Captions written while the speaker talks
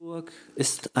Hamburg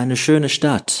ist eine schöne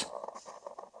Stadt.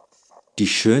 Die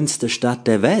schönste Stadt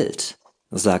der Welt,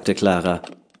 sagte Clara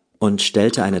und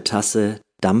stellte eine Tasse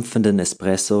dampfenden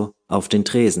Espresso auf den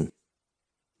Tresen.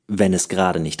 Wenn es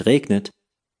gerade nicht regnet.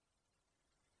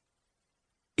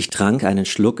 Ich trank einen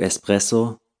Schluck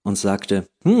Espresso und sagte,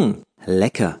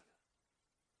 lecker.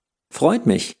 Freut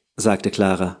mich, sagte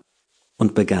Clara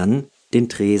und begann, den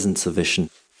Tresen zu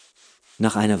wischen.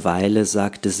 Nach einer Weile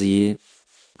sagte sie,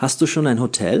 »Hast du schon ein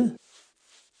Hotel?«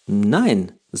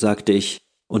 »Nein«, sagte ich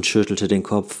und schüttelte den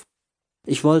Kopf.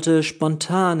 »Ich wollte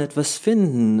spontan etwas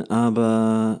finden,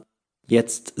 aber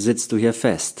jetzt sitzt du hier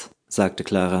fest«, sagte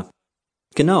Clara.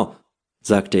 »Genau«,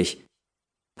 sagte ich.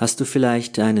 »Hast du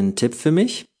vielleicht einen Tipp für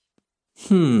mich?«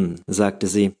 sagte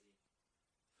sie.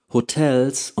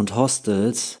 »Hotels und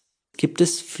Hostels gibt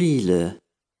es viele,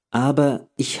 aber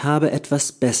ich habe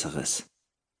etwas Besseres.«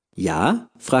 »Ja?«,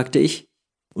 fragte ich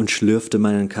und schlürfte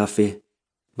meinen Kaffee.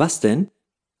 »Was denn?«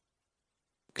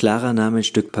 Clara nahm ein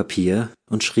Stück Papier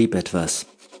und schrieb etwas.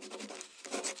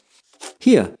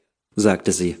 »Hier«,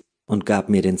 sagte sie und gab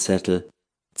mir den Zettel.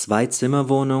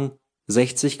 2-Zimmer-Wohnung,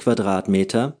 60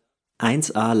 Quadratmeter,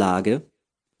 1A-Lage,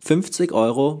 50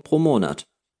 € pro Monat.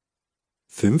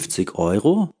 50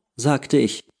 €? sagte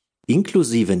ich.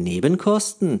 Inklusive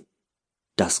Nebenkosten?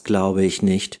 Das glaube ich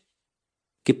nicht.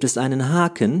 Gibt es einen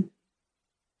Haken?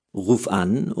 Ruf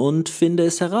an und finde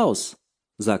es heraus,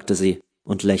 sagte sie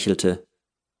und lächelte.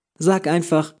 Sag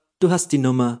einfach, du hast die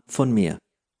Nummer von mir.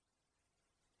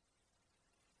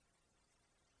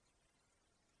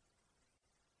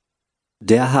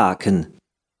 Der Haken.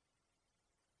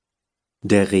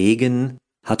 Der Regen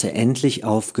hatte endlich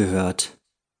aufgehört.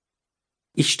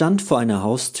 Ich stand vor einer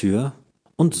Haustür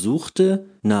und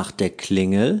suchte nach der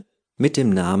Klingel mit dem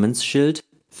Namensschild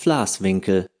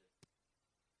Flaswinkel.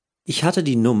 Ich hatte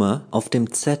die Nummer auf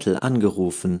dem Zettel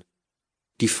angerufen.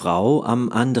 Die Frau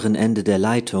am anderen Ende der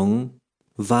Leitung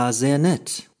war sehr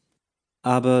nett,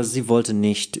 aber sie wollte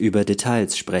nicht über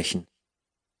Details sprechen.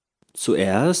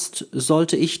 Zuerst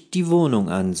sollte ich die Wohnung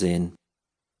ansehen.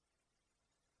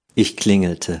 Ich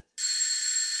klingelte.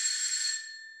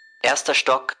 »Erster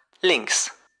Stock,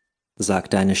 links«,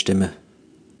 sagte eine Stimme.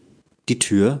 Die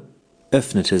Tür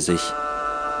öffnete sich.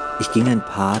 Ich ging ein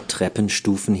paar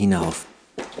Treppenstufen hinauf.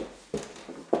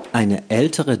 Eine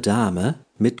ältere Dame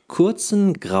mit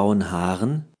kurzen grauen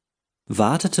Haaren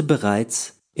wartete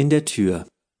bereits in der Tür.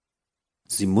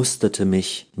 Sie musterte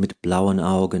mich mit blauen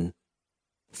Augen.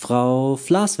 »Frau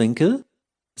Flaswinkel?«,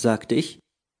 sagte ich.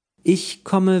 »Ich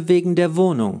komme wegen der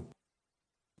Wohnung.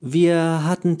 Wir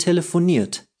hatten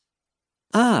telefoniert.«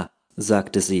 »Ah«,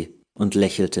 sagte sie und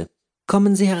lächelte.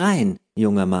 »Kommen Sie herein,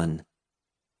 junger Mann.«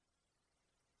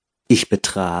 Ich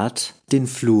betrat den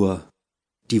Flur.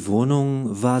 Die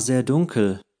Wohnung war sehr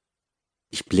dunkel.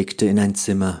 Ich blickte in ein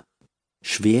Zimmer.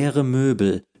 Schwere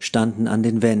Möbel standen an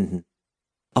den Wänden.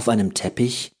 Auf einem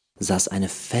Teppich saß eine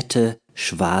fette,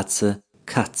 schwarze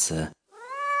Katze.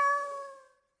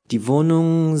 »Die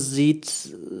Wohnung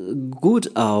sieht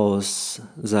gut aus«,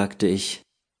 sagte ich.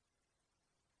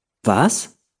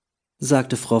 »Was?«,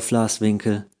 sagte Frau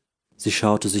Flaswinkel. Sie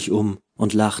schaute sich um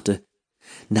und lachte.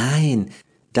 »Nein,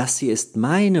 das hier ist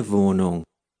meine Wohnung.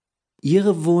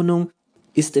 Ihre Wohnung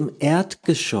ist im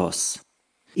Erdgeschoss.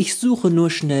 Ich suche nur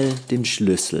schnell den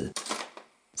Schlüssel.«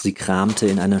 Sie kramte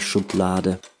in einer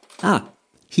Schublade. »Ah,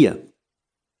 hier.«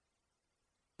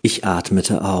 Ich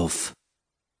atmete auf.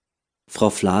 Frau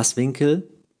Flaswinkel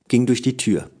ging durch die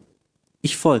Tür.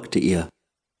 Ich folgte ihr.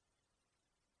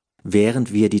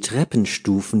 Während wir die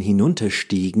Treppenstufen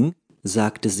hinunterstiegen,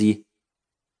 sagte sie,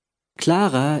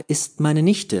 »Clara ist meine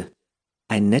Nichte.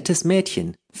 Ein nettes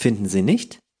Mädchen, finden Sie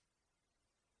nicht?«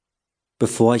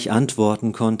 Bevor ich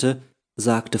antworten konnte,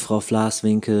 sagte Frau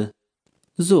Flaswinkel,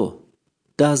 »So,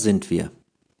 da sind wir«,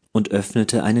 und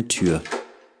öffnete eine Tür.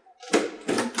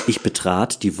 Ich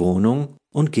betrat die Wohnung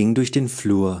und ging durch den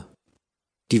Flur.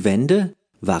 Die Wände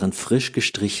waren frisch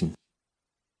gestrichen.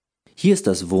 »Hier ist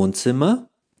das Wohnzimmer«,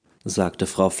 sagte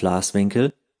Frau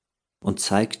Flaswinkel und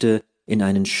zeigte in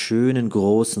einen schönen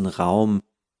großen Raum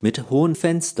mit hohen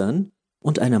Fenstern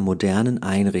und einer modernen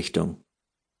Einrichtung.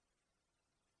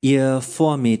 »Ihr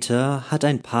Vormieter hat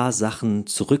ein paar Sachen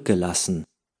zurückgelassen«,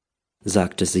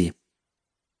 sagte sie.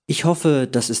 »Ich hoffe,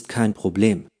 das ist kein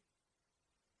Problem.«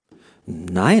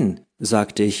 »Nein«,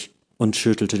 sagte ich und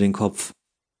schüttelte den Kopf.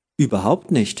 »Überhaupt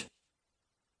nicht.«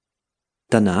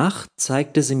 Danach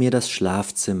zeigte sie mir das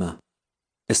Schlafzimmer.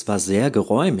 Es war sehr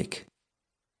geräumig.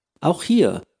 Auch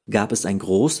hier gab es ein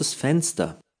großes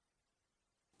Fenster.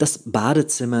 »Das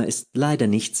Badezimmer ist leider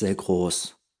nicht sehr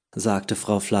groß«, sagte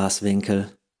Frau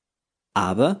Flaswinkel.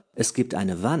 »Aber es gibt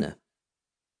eine Wanne.«